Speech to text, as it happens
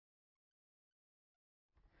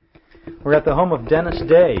We're at the home of Dennis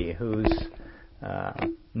Day, whose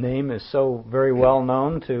name is so very well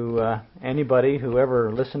known to anybody who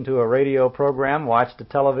ever listened to a radio program, watched a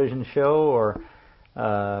television show, or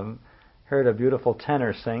heard a beautiful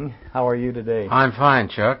tenor sing. How are you today? I'm fine,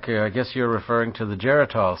 Chuck. I guess you're referring to the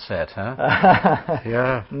Geritol set, huh?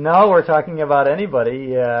 Yeah. No, we're talking about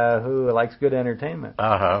anybody who likes good entertainment.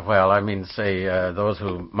 Well, I mean, say, those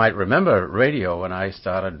who might remember radio when I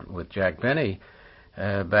started with Jack Benny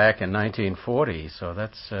back in 1940, so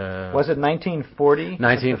that's... Was it 1940?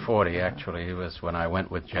 1940, actually. It was when I went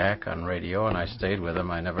with Jack on radio, and I stayed with him.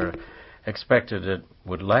 I never expected it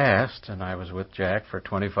would last, and I was with Jack for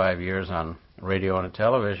 25 years on radio and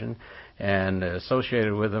television, and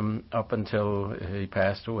associated with him up until he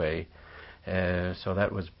passed away. So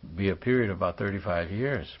that would be a period of about 35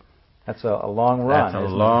 years. That's a long run. That's a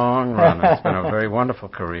long run. It's been a very wonderful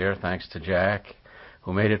career, thanks to Jack,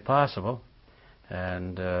 who made it possible.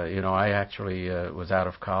 And, I actually was out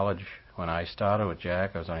of college when I started with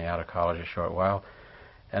Jack. I was only out of college a short while.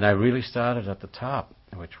 And I really started at the top,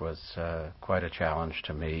 which was quite a challenge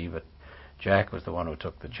to me. But Jack was the one who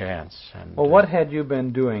took the chance. And, well, what had you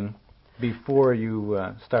been doing before you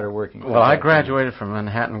started working? Well, I graduated from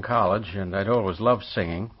Manhattan College, and I'd always loved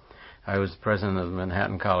singing. I was president of the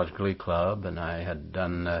Manhattan College Glee Club, and I had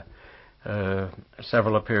done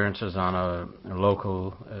several appearances on a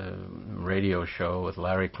local radio show with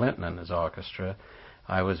Larry Clinton and his orchestra.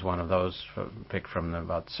 I was one of those picked from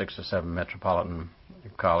about 6 or 7 metropolitan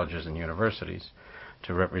colleges and universities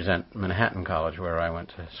to represent Manhattan College, where I went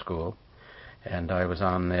to school. And I was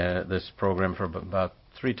on this program for about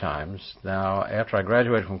 3 times. Now, after I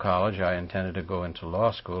graduated from college, I intended to go into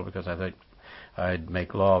law school because I thought I'd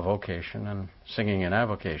make law a vocation and singing an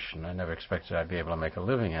avocation. I never expected I'd be able to make a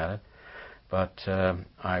living at it. But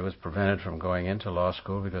I was prevented from going into law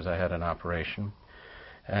school because I had an operation.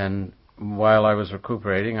 And while I was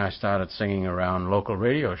recuperating, I started singing around local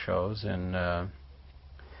radio shows in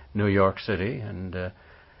New York City. And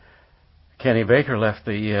Kenny Baker left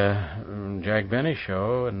the Jack Benny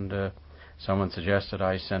show, and someone suggested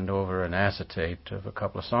I send over an acetate of a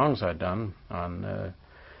couple of songs I'd done on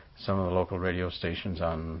some of the local radio stations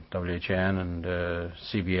on WHN and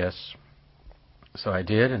CBS. So I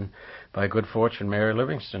did, and by good fortune, Mary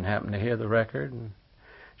Livingston happened to hear the record, and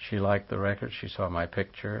she liked the record. She saw my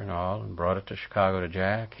picture and all, and brought it to Chicago to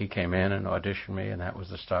Jack. He came in and auditioned me, and that was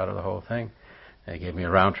the start of the whole thing. They gave me a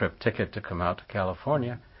round-trip ticket to come out to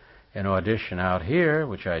California and audition out here,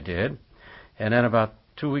 which I did. And then about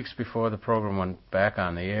 2 weeks before the program went back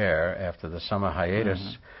on the air, after the summer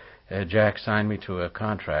hiatus, Jack signed me to a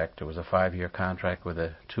contract. It was a 5-year contract with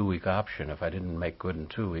a 2-week option. If I didn't make good in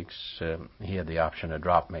 2 weeks, he had the option to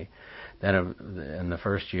drop me. Then in the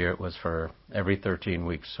first year, it was for every 13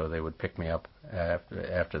 weeks, so they would pick me up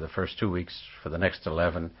after the first 2 weeks for the next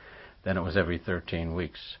 11. Then it was every 13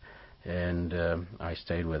 weeks. And I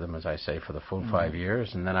stayed with him, as I say, for the full 5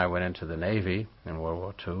 years. And then I went into the Navy in World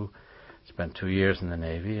War II, spent 2 years in the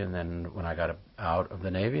Navy. And then when I got out of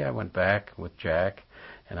the Navy, I went back with Jack,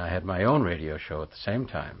 and I had my own radio show at the same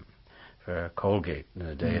time for Colgate, in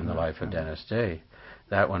A Day in the Life of Dennis Day.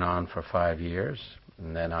 That went on for 5 years,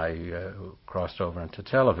 and then I crossed over into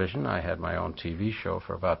television. I had my own TV show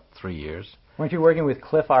for about 3 years. Weren't you working with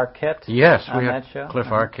Cliff Arquette? Yes, on we that had show? Cliff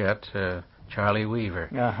Arquette, Charlie Weaver.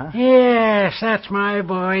 Yes, that's my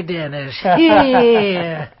boy Dennis.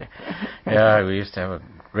 Yeah. Yeah, we used to have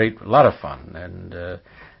a lot of fun, and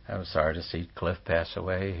I was sorry to see Cliff pass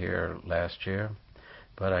away here last year.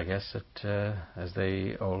 But I guess that, as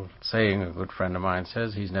the old saying, a good friend of mine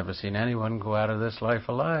says, he's never seen anyone go out of this life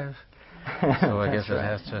alive. So I guess it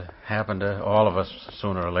has to happen to all of us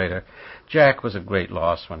sooner or later. Jack was a great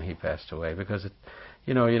loss when he passed away because,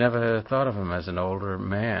 you never thought of him as an older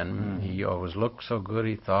man. He always looked so good.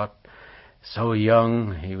 He thought so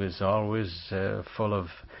young. He was always full of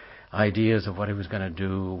ideas of what he was going to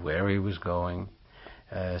do, where he was going.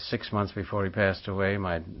 6 months before he passed away,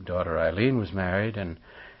 my daughter Eileen was married, and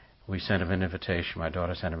we sent him an invitation. My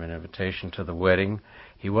daughter sent him an invitation to the wedding.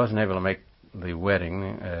 He wasn't able to make the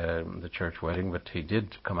wedding, the church wedding, but he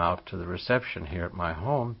did come out to the reception here at my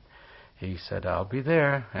home. He said, "I'll be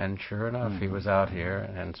there," and sure enough, he was out here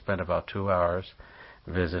and spent about 2 hours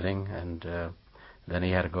visiting, and then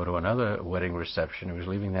he had to go to another wedding reception. He was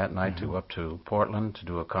leaving that night to go up to Portland to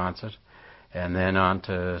do a concert, and then on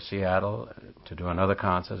to Seattle to do another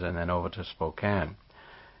concert, and then over to Spokane.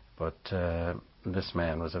 But this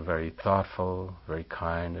man was a very thoughtful, very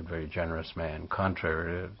kind, and very generous man,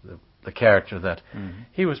 contrary to the character that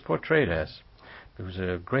he was portrayed as. it was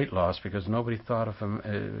a great loss because nobody thought of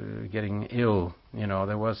him getting ill. You know,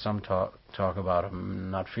 there was some talk about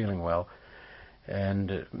him not feeling well,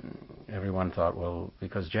 and everyone thought, well,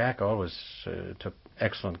 because Jack always took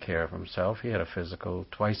excellent care of himself. He had a physical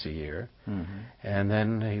twice a year, and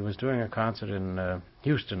then he was doing a concert in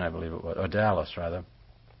Houston, I believe it was, or Dallas rather,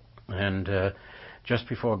 and just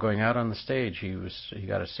before going out on the stage, he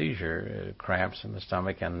got a seizure, cramps in the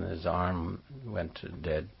stomach, and his arm went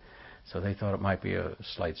dead. So they thought it might be a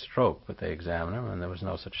slight stroke, but they examined him, and there was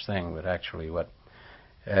no such thing. But actually,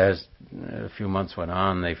 as a few months went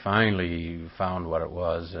on, they finally found what it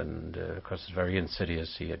was, and of course it's very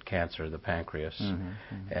insidious. He had cancer of the pancreas,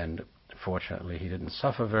 and fortunately he didn't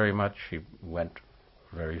suffer very much. He went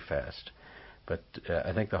very fast. But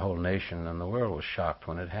I think the whole nation and the world was shocked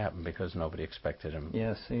when it happened because nobody expected him.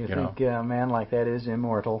 Yes, you think a man like that is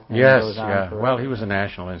immortal. And yes, goes on yeah. forever. Well, he was a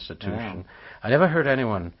national institution. I never heard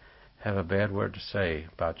anyone have a bad word to say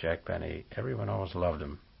about Jack Benny. Everyone always loved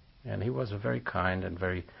him. And he was a very kind and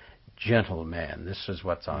very gentle man. This is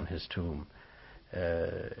what's on his tomb.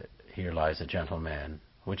 Here lies a gentle man,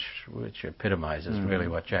 which epitomizes really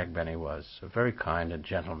what Jack Benny was, a very kind and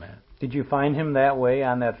gentle man. Did you find him that way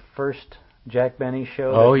on that first Jack Benny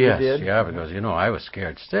show Oh, that you yes, did? yeah, because, I was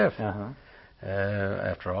scared stiff.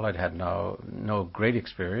 After all, I'd had no great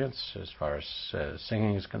experience as far as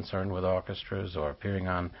singing is concerned with orchestras or appearing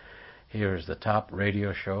on here is the top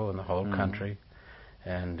radio show in the whole country,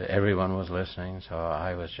 and everyone was listening, so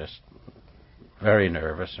I was just very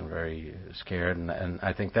nervous and very scared, and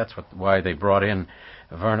I think that's why they brought in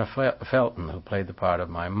Verna Felton, who played the part of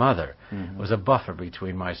my mother, was a buffer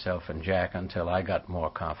between myself and Jack until I got more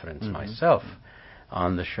confidence myself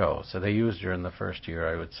on the show. So they used her in the first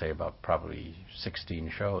year, I would say, about probably 16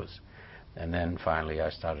 shows. And then finally I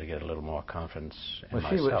started to get a little more confidence in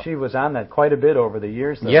myself. She was on that quite a bit over the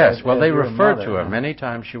years, though. Yes, as they your referred mother, to her. Many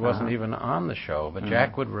times she wasn't even on the show, but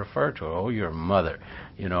Jack would refer to her, oh, your mother,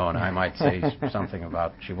 and I might say something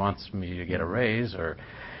about she wants me to get a raise, or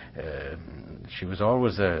she was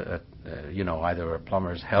always either a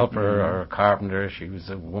plumber's helper or a carpenter. She was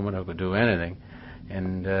a woman who could do anything.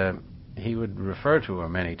 And he would refer to her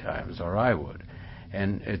many times, or I would.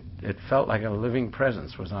 And it felt like a living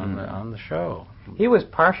presence was on the show. He was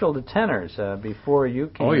partial to tenors before you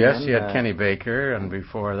came in. Oh, yes, he had Kenny Baker, and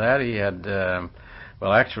before that he had,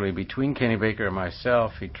 actually, between Kenny Baker and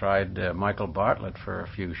myself, he tried Michael Bartlett for a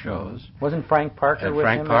few shows. Wasn't Frank Parker with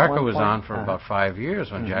Frank him Parker at one was point? on for about 5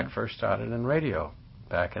 years when Jack first started in radio,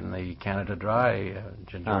 back in the Canada Dry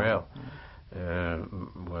ginger ale,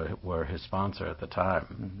 were his sponsor at the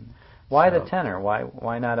time. Why the tenor?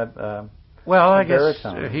 Why not a... Well, I guess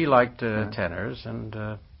baritone. he liked tenors, and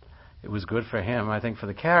it was good for him, I think, for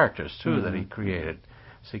the characters, too, that he created.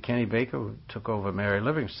 See, Kenny Baker took over Mary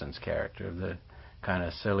Livingston's character, the kind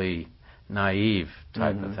of silly, naive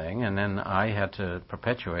type of thing, and then I had to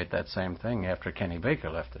perpetuate that same thing after Kenny Baker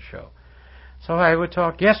left the show. So I would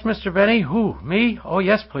talk, yes, Mr. Benny, who, me? Oh,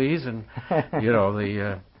 yes, please, and,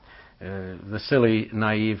 the silly,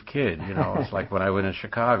 naive kid, it's like when I went in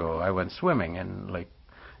Chicago, I went swimming in Lake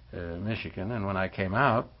Michigan, and when I came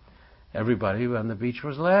out, everybody on the beach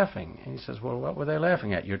was laughing. And he says, well, what were they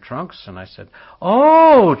laughing at? Your trunks? And I said,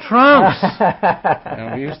 oh, trunks!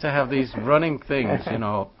 And we used to have these running things,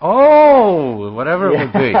 oh, whatever it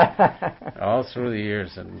would be, all through the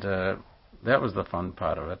years, and that was the fun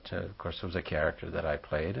part of it. Of course, it was a character that I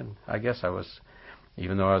played, and I guess I was,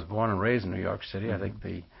 even though I was born and raised in New York City, I think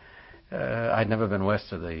I'd never been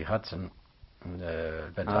west of the Hudson.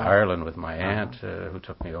 Been to Ireland with my aunt, who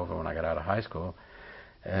took me over when I got out of high school,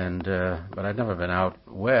 and but I'd never been out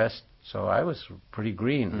west, so I was pretty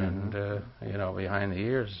green, and behind the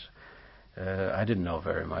ears, I didn't know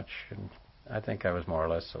very much, and I think I was more or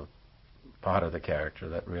less a part of the character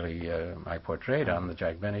that really I portrayed on the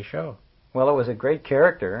Jack Benny show. Well, it was a great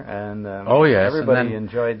character, and everybody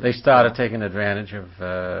enjoyed. They started taking advantage of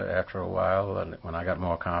after a while, and when I got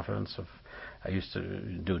more confidence of. I used to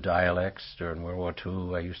do dialects during World War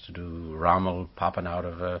II. I used to do Rommel popping out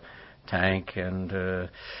of a tank and,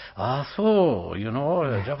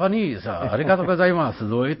 Japanese, arigatou gozaimasu,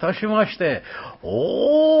 do itashimashite,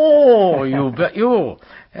 oh, you bet you.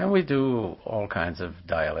 And we do all kinds of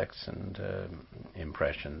dialects and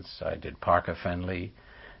impressions. I did Parker Fenley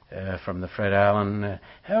from the Fred Allen,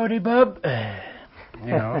 howdy bub,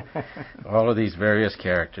 all of these various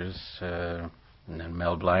characters. And then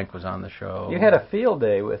Mel Blanc was on the show. You had a field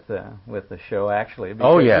day with the show, actually.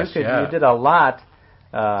 Oh, yes, you did a lot.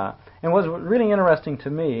 And what was really interesting to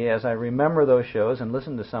me, as I remember those shows and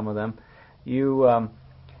listened to some of them, you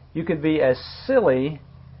could be as silly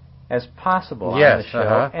as possible Yes, on the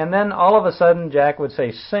show. And then all of a sudden Jack would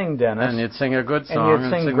say, "Sing, Dennis." And you'd sing a good song. And you'd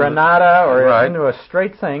sing Granada or right. into a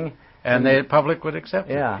straight thing. And the public would accept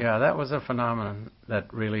it. Yeah. Yeah, that was a phenomenon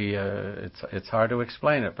that really, it's hard to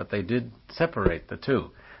explain it, but they did separate the two.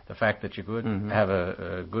 The fact that you could have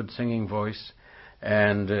a good singing voice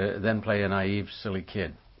and then play a naive, silly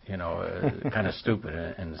kid, kind of stupid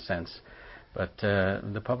in a sense. But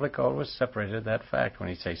the public always separated that fact. When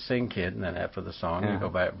you say "sing, kid," and then after the song you go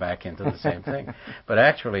back into the same thing. But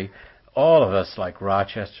actually, all of us, like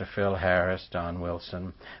Rochester, Phil Harris, Don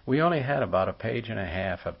Wilson, we only had about a page and a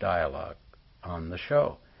half of dialogue on the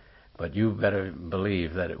show. But you better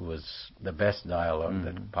believe that it was the best dialogue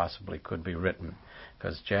that possibly could be written,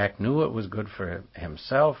 because Jack knew it was good for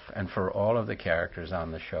himself and for all of the characters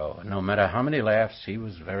on the show. No matter how many laughs, he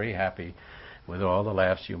was very happy with all the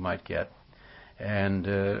laughs you might get. And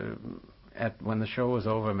when the show was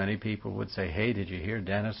over, many people would say, "Hey, did you hear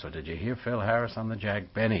Dennis or did you hear Phil Harris on the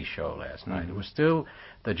Jack Benny show last night?" It was still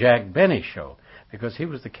the Jack Benny show because he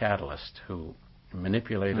was the catalyst who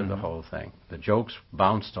manipulated the whole thing. The jokes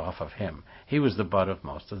bounced off of him. He was the butt of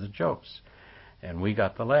most of the jokes. And we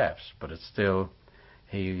got the laughs, but it's still,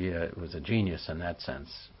 he was a genius in that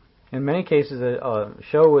sense. In many cases, a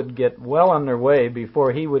show would get well underway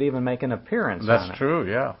before he would even make an appearance on it. That's true,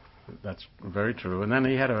 yeah. That's very true. And then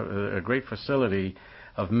he had a great facility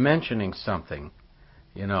of mentioning something.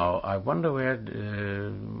 I wonder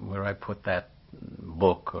where I put that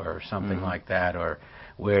book or something like that, or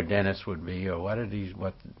where Dennis would be, or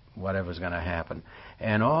whatever's going to happen.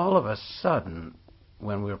 And all of a sudden,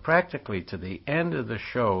 when we were practically to the end of the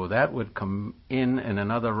show, that would come in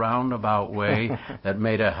another roundabout way that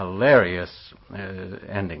made a hilarious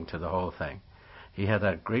ending to the whole thing. He had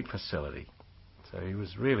that great facility. So he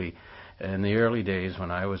was really, in the early days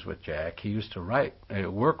when I was with Jack, he used to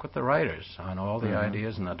work with the writers on all the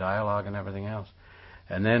ideas and the dialogue and everything else.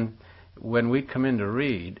 And then when we'd come in to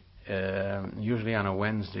read, usually on a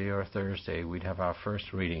Wednesday or a Thursday, we'd have our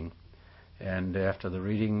first reading. And after the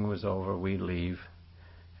reading was over, we'd leave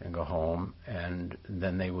and go home, and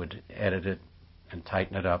then they would edit it and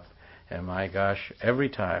tighten it up. And my gosh, every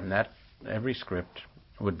time, every script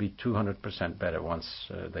would be 200% better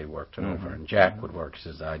once they worked it over. And Jack would work. He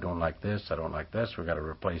says, "I don't like this, we've got to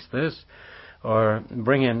replace this, or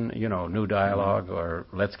bring in, new dialogue, or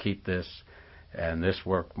let's keep this, and this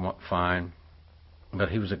worked fine." But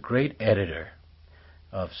he was a great editor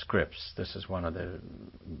of scripts. This is one of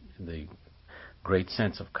the great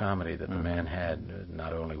sense of comedy that the man had.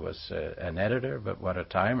 Not only was an editor, but what a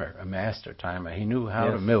timer, a master timer. He knew how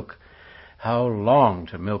long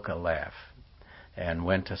to milk a laugh, and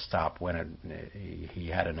when to stop when he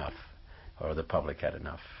had enough, or the public had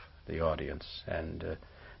enough, the audience. And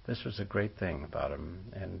this was a great thing about him.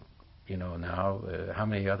 And now how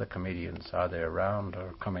many other comedians are there around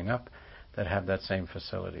or coming up that have that same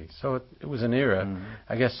facility? So it was an era.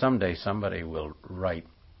 I guess someday somebody will write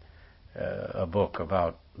a book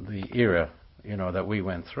about the era that we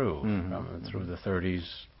went through, through the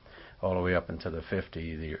 30s all the way up into the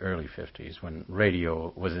the early 50s, when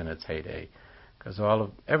radio was in its heyday, because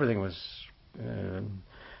everything was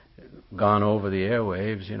gone over the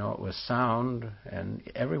airwaves. It was sound, and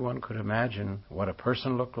everyone could imagine what a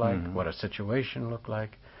person looked like, what a situation looked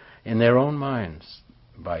like, in their own minds,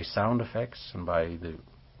 by sound effects and by the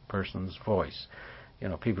person's voice.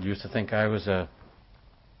 People used to think I was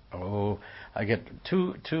I get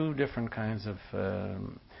two different kinds of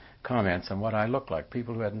comments on what I look like.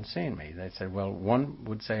 People who hadn't seen me, they said, well, one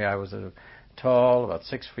would say I was tall, about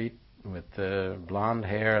 6 feet, with blonde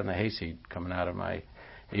hair and the hayseed coming out of my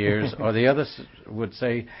ears, or the others would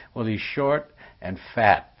say, well, he's short and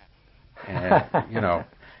fat, and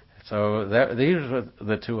So these were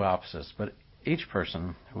the two opposites. But each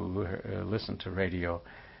person who listened to radio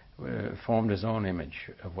formed his own image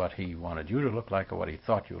of what he wanted you to look like, or what he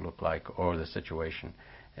thought you looked like, or the situation.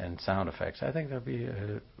 And sound effects, I think that'd be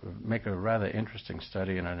make a rather interesting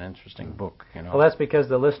study and an interesting book. Well, that's because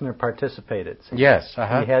the listener participated. So yes,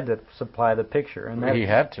 he had to supply the picture, and that he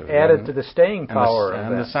had to added to the staying power.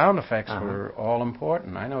 And the sound effects were all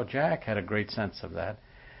important. I know Jack had a great sense of that.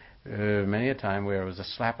 Many a time where it was a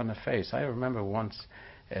slap in the face. I remember once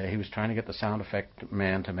he was trying to get the sound effect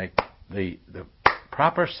man to make the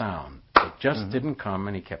proper sound. It just didn't come,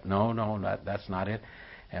 and he kept, no, that's not it.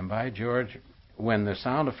 And by George, when the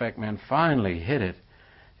sound effect man finally hit it,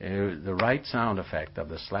 the right sound effect of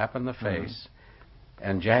the slap in the face,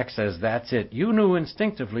 and Jack says, that's it. You knew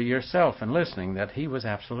instinctively yourself in listening that he was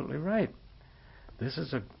absolutely right. This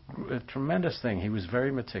is a tremendous thing. He was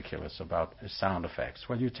very meticulous about his sound effects.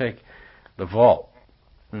 Well, you take the vault,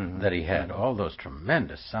 that he had, all those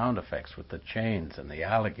tremendous sound effects with the chains and the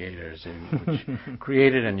alligators, which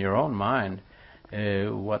created in your own mind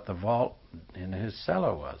what the vault in his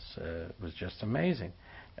cellar was. It was just amazing.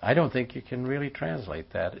 I don't think you can really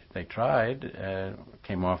translate that. They tried,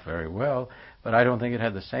 came off very well, but I don't think it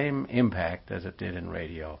had the same impact as it did in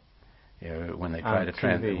radio when they tried to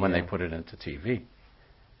they put it into TV.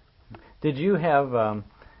 Did you have?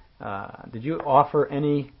 Did you offer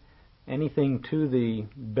anything to the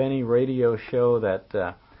Benny radio show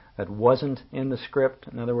that wasn't in the script?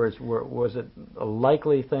 In other words, was it a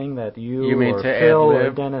likely thing that you mean or to Phil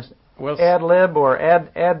ad-lib? or Dennis ad lib or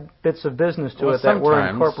add bits of business to it that were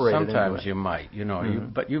incorporated sometimes into it? you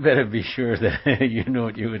might, but you better be sure that you knew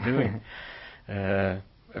what you were doing.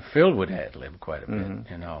 Phil would ad-lib quite a bit,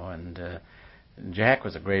 and Jack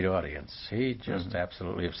was a great audience. He just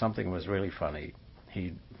absolutely, if something was really funny,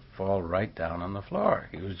 he'd fall right down on the floor.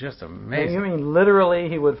 He was just amazing. You mean literally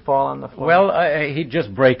he would fall on the floor? Well, he'd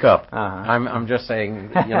just break up. I'm just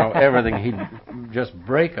saying, everything. He'd just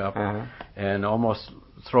break up and almost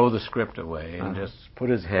throw the script away and just put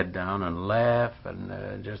his head down and laugh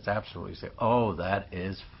and just absolutely say, "Oh, that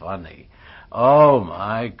is funny. Oh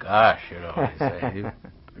my gosh," he'd say.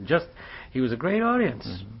 He was a great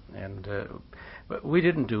audience, and but we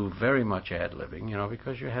didn't do very much ad-libbing,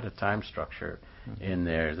 because you had a time structure in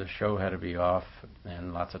there. The show had to be off,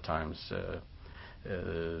 and lots of times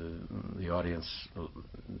the audience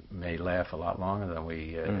may laugh a lot longer than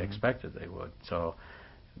we expected they would. So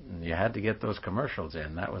you had to get those commercials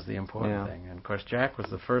in. That was the important thing. And of course, Jack was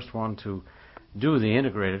the first one to do the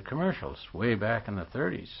integrated commercials way back in the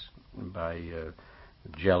 30s by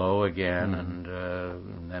Jell-O again,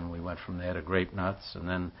 and then we went from there to Grape Nuts, and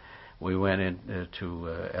then we went into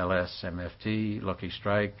LS, MFT, Lucky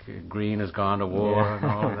Strike, Green Has Gone to War, and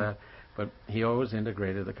all of that. But he always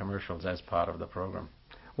integrated the commercials as part of the program.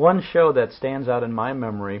 One show that stands out in my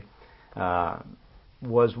memory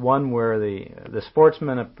was one where the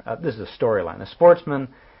sportsmen, this is a storyline, the sportsmen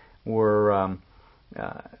were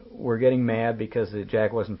getting mad because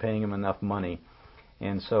Jack wasn't paying him enough money.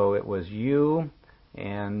 And so it was you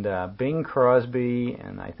and Bing Crosby,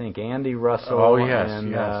 and I think Andy Russell,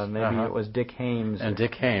 and maybe it was Dick Hames. And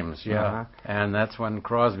Dick Hames, and that's when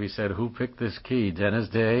Crosby said, "Who picked this key, Dennis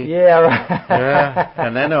Day?" Yeah, right. Yeah,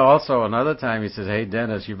 and then also another time he says, "Hey,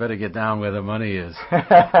 Dennis, you better get down where the money is,"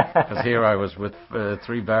 because here I was with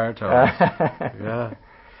 3 baritones. Yeah.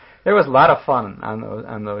 There was a lot of fun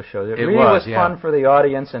on those shows. It really was fun for the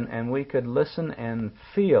audience, and we could listen and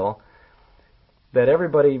feel that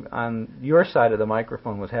everybody on your side of the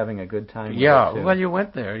microphone was having a good time. Yeah, well, you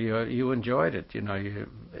went there. You enjoyed it.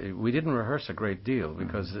 We didn't rehearse a great deal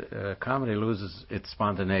because comedy loses its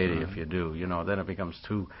spontaneity if you do. Then it becomes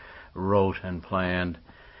too rote and planned.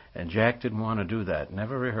 And Jack didn't want to do that.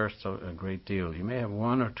 Never rehearsed a great deal. You may have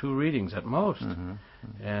 1 or 2 readings at most.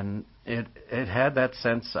 And it had that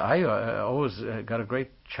sense. I always got a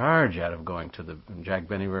great charge out of going to the Jack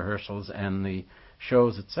Benny rehearsals and the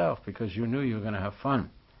shows itself, because you knew you were going to have fun,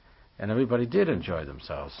 and everybody did enjoy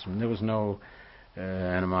themselves. And there was no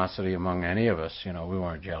animosity among any of us. We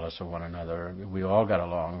weren't jealous of one another. We all got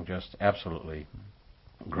along just absolutely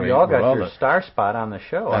great. We all got your star spot on the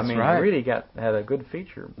show. That's right. You really had a good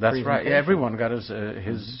feature. That's right. Everyone got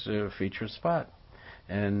his feature spot,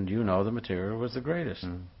 and the material was the greatest.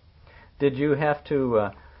 Did you have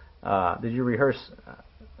to? Did you rehearse,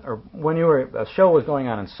 or when a show was going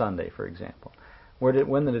on Sunday, for example?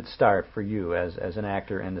 When did it start for you as an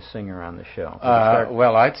actor and a singer on the show?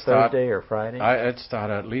 I'd start Thursday or Friday. I'd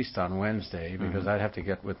start at least on Wednesday, because I'd have to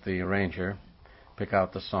get with the arranger, pick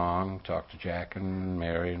out the song, talk to Jack and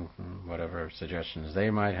Mary, and whatever suggestions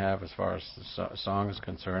they might have as far as the song is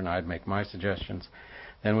concerned. I'd make my suggestions.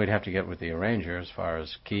 Then we'd have to get with the arranger as far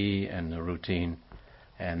as key and the routine,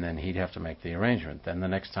 and then he'd have to make the arrangement. Then the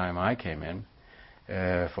next time I came in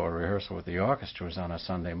for a rehearsal with the orchestra was on a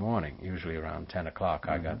Sunday morning, usually around 10 o'clock.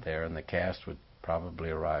 I got there, and the cast would probably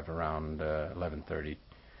arrive around 11:30,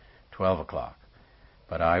 12 o'clock.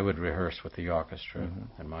 But I would rehearse with the orchestra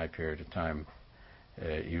in my period of time,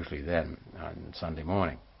 usually then, on Sunday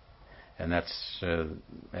morning. And that's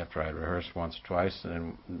after I'd rehearsed once or twice,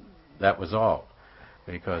 and that was all.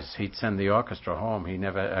 Because he'd send the orchestra home.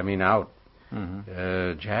 Out.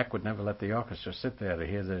 Jack would never let the orchestra sit there to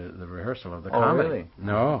hear the rehearsal of the comedy. Really?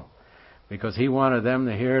 No, because he wanted them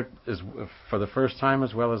to hear it for the first time,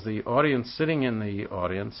 as well as the audience sitting in the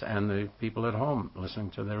audience and the people at home listening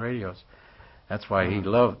to their radios. That's why he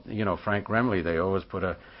loved, Frank Remley. They always put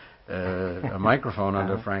a microphone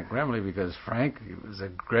under Frank Remley, because Frank was a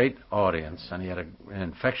great audience, and he had an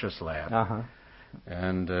infectious laugh.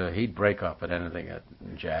 And he'd break up at anything that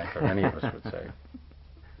Jack or any of us would say.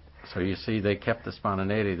 So you see, they kept the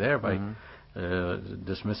spontaneity there by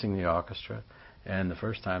dismissing the orchestra. And the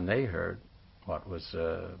first time they heard what was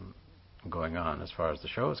going on as far as the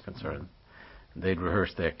show is concerned, they'd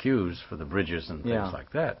rehearse their cues for the bridges and things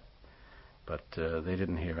like that. But they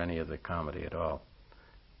didn't hear any of the comedy at all.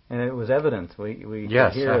 And it was evident. We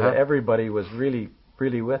could hear that everybody was really,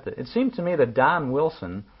 really with it. It seemed to me that Don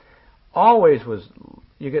Wilson always was.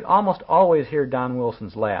 You could almost always hear Don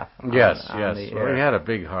Wilson's laugh. Yes. Well, he had a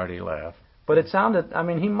big, hearty laugh. But it sounded. I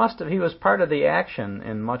mean, he was part of the action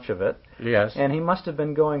in much of it. Yes. And he must have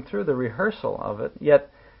been going through the rehearsal of it.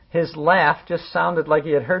 Yet his laugh just sounded like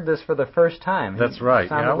he had heard this for the first time. That's right.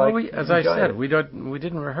 Yeah. Well, as I said, it. we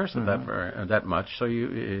didn't rehearse it that much, so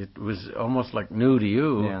it was almost like new to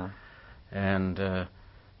you. Yeah. And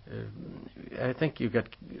I think you got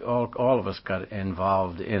all of us got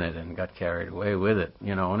involved in it and got carried away with it,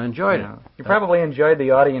 and enjoyed it. You probably enjoyed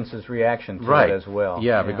the audience's reaction to it as well.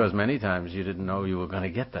 Yeah, because many times you didn't know you were going to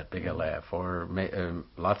get that big a laugh, or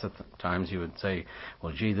lots of times you would say,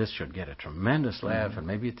 "Well, gee, this should get a tremendous laugh," and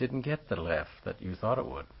maybe it didn't get the laugh that you thought it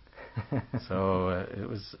would. So it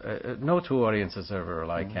was no two audiences are ever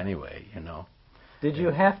alike anyway, Did you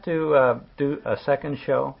have to do a second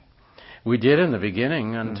show? We did in the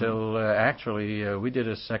beginning until actually we did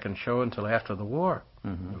a second show until after the war.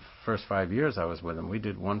 The first 5 years I was with them, we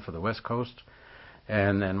did one for the West Coast,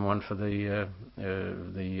 and then one for the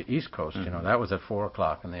East Coast. That was at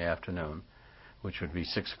 4:00 in the afternoon, which would be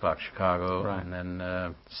 6:00 Chicago, and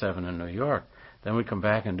then 7 in New York. Then we'd come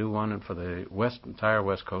back and do one for the entire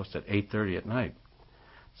West Coast at 8:30 at night.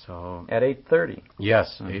 So at 8:30.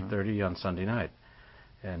 Yes, 8:30 on Sunday night,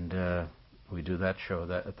 and. We do that show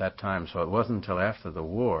at that time, so it wasn't until after the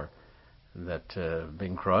war that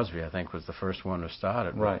Bing Crosby, I think, was the first one who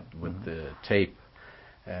started with the tape,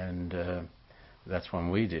 and that's when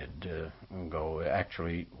we did go.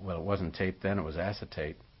 Actually, well, it wasn't tape then; it was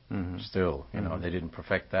acetate. Still, they didn't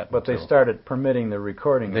perfect that. But they started permitting the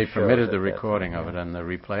recording. They permitted the recording of it and the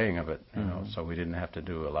replaying of it, so we didn't have to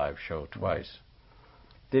do a live show twice.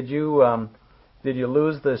 Did you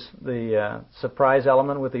lose the surprise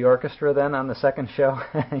element with the orchestra then on the second show?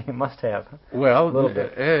 You must have. Well, a little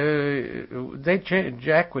bit.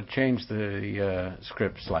 Jack would change the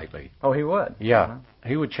script slightly. Oh, he would? Yeah.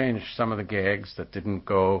 He would change some of the gags that didn't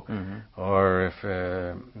go, or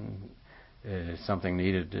if something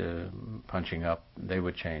needed punching up, they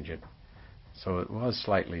would change it. So it was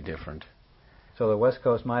slightly different. So the West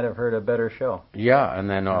Coast might have heard a better show. Yeah, and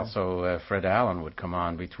then also Fred Allen would come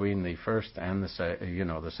on between the first and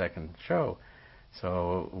the second show.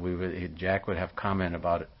 So Jack would have comment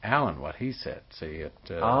about Allen, what he said,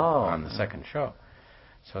 on the second show.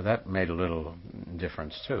 So that made a little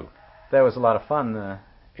difference too. That was a lot of fun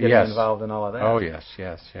getting involved in all of that. Oh yes,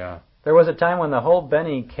 yeah. There was a time when the whole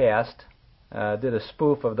Benny cast did a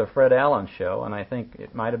spoof of the Fred Allen show, and I think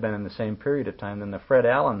it might have been in the same period of time. Then the Fred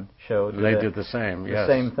Allen show did the same. The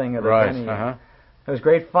same thing of the Benny. It was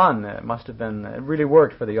great fun. It must have been. It really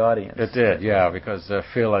worked for the audience. It did, yeah, because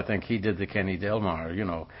Phil, I think he did the Kenny Delmar.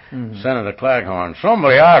 Senator Claghorn.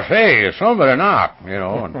 Somebody, I say, somebody knock.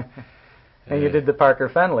 And, and you did the Parker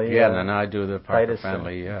Fenley. Yeah, and then I do the Parker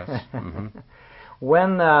Fenley. Yes.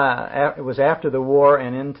 When it was after the war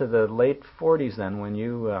and into the late 40s, then when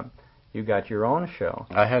you got your own show.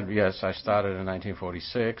 I started in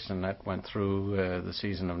 1946, and that went through the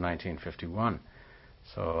season of 1951.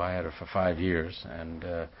 So I had it for 5 years, and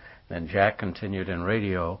then Jack continued in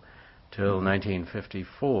radio till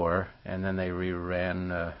 1954, and then they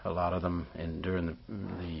reran a lot of them during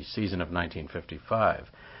the season of 1955.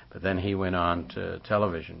 But then he went on to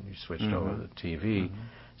television. He switched over to TV,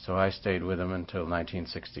 so I stayed with him until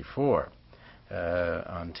 1964.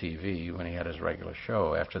 On TV when he had his regular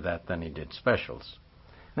show. After that, then he did specials.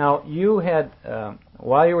 Now, you had,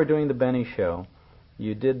 while you were doing the Benny show,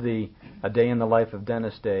 you did A Day in the Life of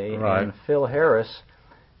Dennis Day, and Phil Harris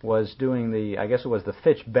was doing I guess it was the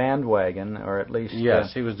Fitch Bandwagon, or at least...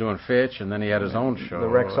 Yes, he was doing Fitch, and then he had his own show. The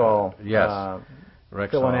Rexall...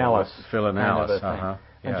 Phil and Alice. Phil and Alice,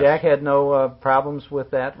 And Jack had no problems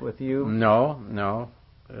with that, with you? No.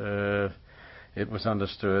 It was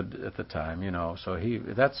understood at the time, So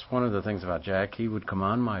that's one of the things about Jack. He would come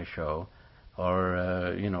on my show, or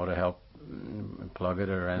to help plug it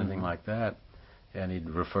or anything like that, and he'd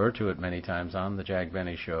refer to it many times on the Jack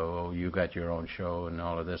Benny show. Oh, you got your own show, and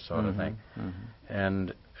all of this sort of thing.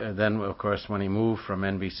 And then, of course, when he moved from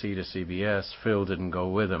NBC to CBS, Phil didn't go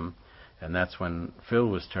with him, and that's when Phil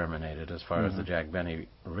was terminated as far as the Jack Benny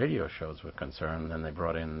radio shows were concerned. Then they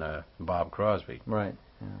brought in Bob Crosby. Right.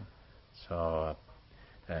 Yeah. So,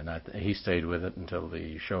 and he stayed with it until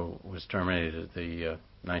the show was terminated at the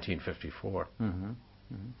 1954. Mm-hmm.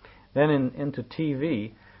 Mm-hmm. Then into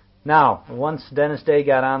TV. Now, once Dennis Day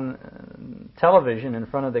got on television in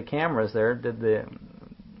front of the cameras there, did the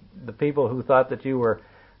people who thought that you were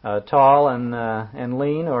tall and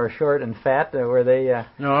lean or short and fat, were they...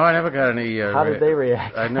 No, I never got any... how did they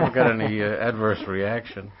react? I never got any adverse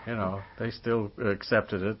reaction. You know, they still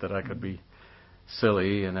accepted it, that I could be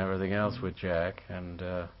silly and everything else with Jack, and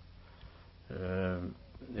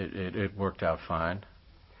it worked out fine.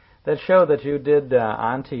 That show that you did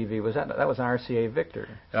on TV, that was RCA Victor?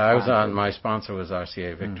 I was on, my sponsor was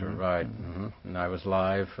RCA Victor, mm-hmm. right. Mm-hmm. And I was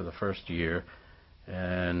live for the first year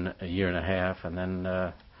and a year and a half, and then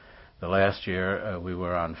the last year we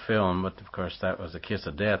were on film, but of course that was a kiss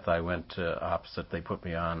of death. I went opposite, they put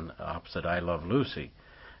me on opposite I Love Lucy,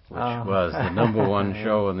 which was the number one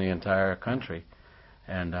show in the entire country,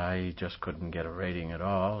 and I just couldn't get a rating at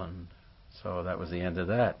all, and so that was the end of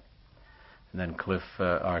that. And then Cliff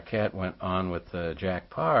Arquette went on with Jack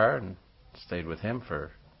Parr and stayed with him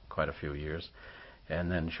for quite a few years.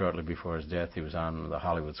 And then shortly before his death, he was on the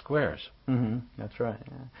Hollywood Squares. Mm-hmm. That's right.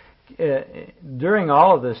 Yeah. During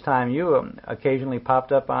all of this time, you occasionally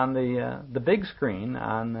popped up on the big screen,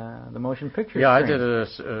 on the motion picture screen. Yeah, I did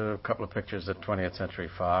a couple of pictures at 20th Century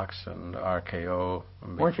Fox and RKO.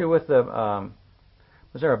 Weren't you with the...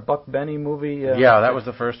 was there a Buck Benny movie? Yeah, that was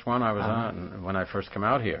the first one I was on when I first came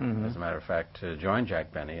out here. Mm-hmm. As a matter of fact, to join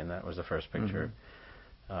Jack Benny, and that was the first picture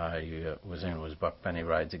I was in, was Buck Benny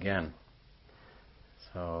Rides Again.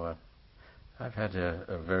 So I've had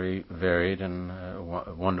a very varied and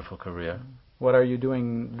wonderful career. What are you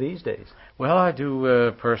doing these days? Well, I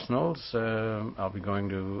do personals. I'll be going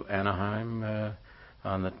to Anaheim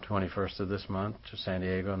on the 21st of this month, to San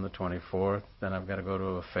Diego on the 24th. Then I've got to go to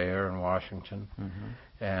a fair in Washington.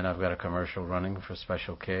 Mm-hmm. And I've got a commercial running for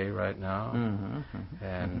Special K right now. Mm-hmm. Mm-hmm.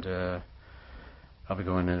 And I'll be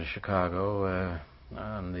going into Chicago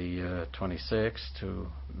on the 26th to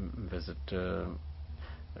visit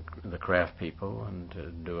the craft people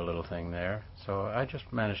and do a little thing there. So I just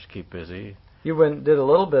managed to keep busy. You did a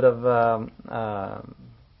little bit of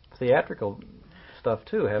theatrical stuff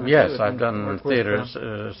too, haven't you? Yes, I've done theaters,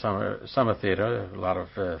 summer theater, a lot of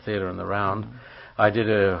theater in the round. Mm-hmm. I did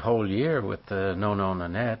a whole year with No No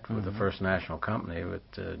Nanette, with the First National Company, with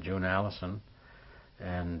June Allison,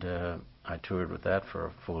 and I toured with that for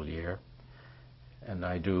a full year. And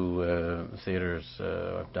I do theaters.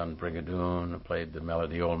 I've done Brigadoon. I played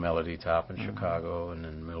the Old Melody Top in Chicago and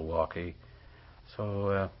in Milwaukee.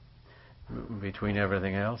 So between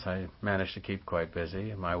everything else, I managed to keep quite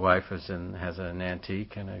busy. My wife has an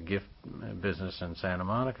antique and a gift business in Santa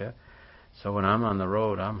Monica. So when I'm on the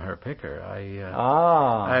road, I'm her picker.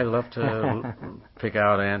 I love to pick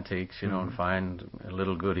out antiques, and find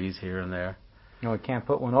little goodies here and there. No, I can't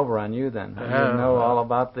put one over on you then. You know all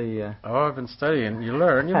about the... I've been studying. You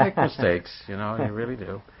learn. You make mistakes, you really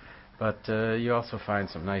do. But you also find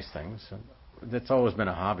some nice things. It's always been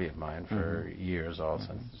a hobby of mine for years,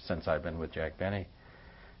 since I've been with Jack Benny.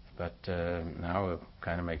 But now we're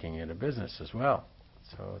kind of making it a business as well.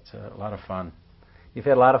 So it's a lot of fun. You've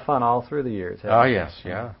had a lot of fun all through the years, haven't you? Yes,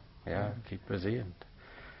 yeah. Keep busy. And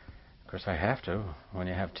of course, I have to when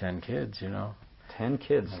you have 10 kids, 10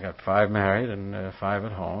 kids. I got 5 married and 5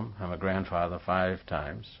 at home. I'm a grandfather 5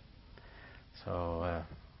 times. So...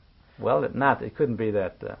 well, it couldn't be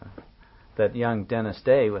that young Dennis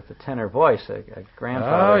Day with the tenor voice, a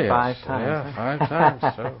grandfather 5 times. Yeah, 5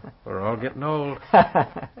 times. So we're all getting old.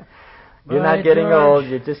 You're not getting old.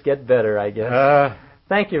 You just get better, I guess.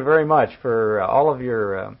 Thank you very much for all of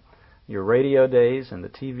your radio days and the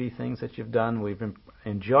TV things that you've done. We've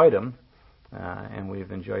enjoyed them, and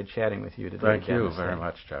we've enjoyed chatting with you today. Thank you very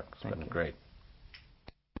much, Chuck. It's been great.